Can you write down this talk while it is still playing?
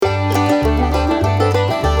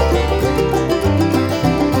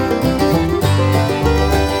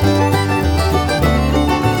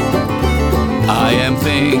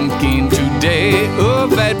thinking today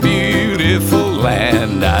of that beautiful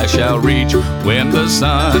land I shall reach when the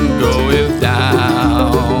sun goeth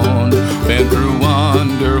down. When through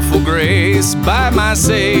wonderful grace by my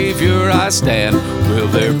Savior I stand, will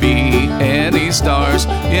there be any stars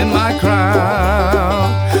in my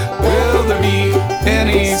crown? Will there be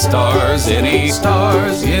any stars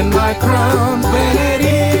in my crown? When at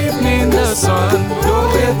evening the sun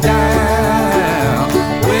goeth down,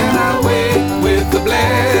 when I wake with the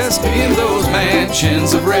blessed in those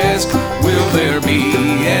mansions of rest, will there be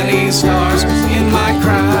any stars in my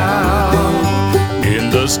crown? In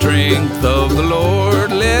the strength of the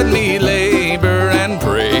Lord let me labor and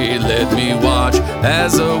pray, let me watch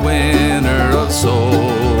as a winner of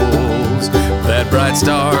souls, that bright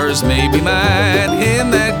stars may be mine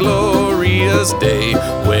in that glorious day,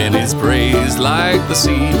 when His praise like the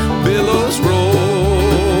sea billows roll.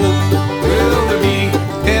 Will there be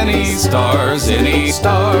any stars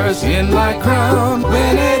in my crown?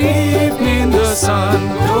 When at evening the sun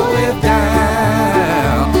goeth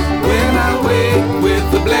down, when I wake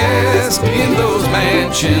with the blessed in those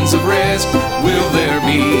mansions of rest, will there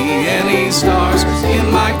be any stars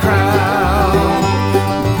in my crown?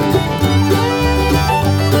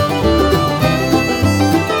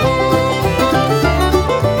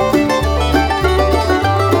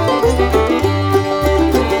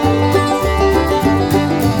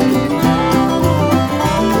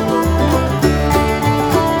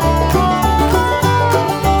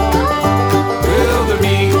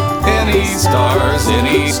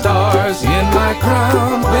 Stars in my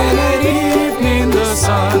crown? When at evening the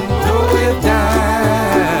sun goeth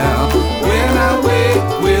down, when I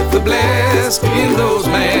wake with the blessed in those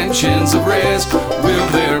mansions of rest, will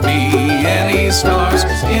there be any stars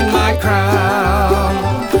in my crown?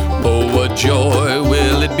 Oh, what joy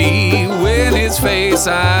will it be when His face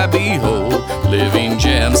I behold, living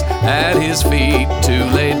gems at His feet to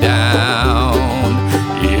lay down.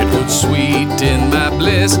 It would sweeten my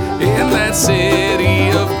bliss in that city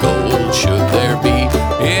of gold, should there be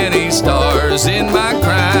any stars in my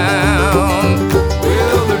crown.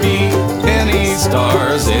 Will there be any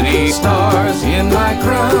stars in my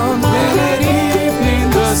crown? When at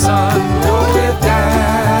evening the sun goeth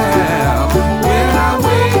down, when I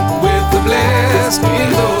wake with the blessed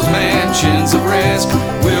in those mansions of rest,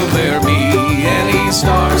 will there be any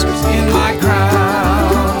stars in my crown?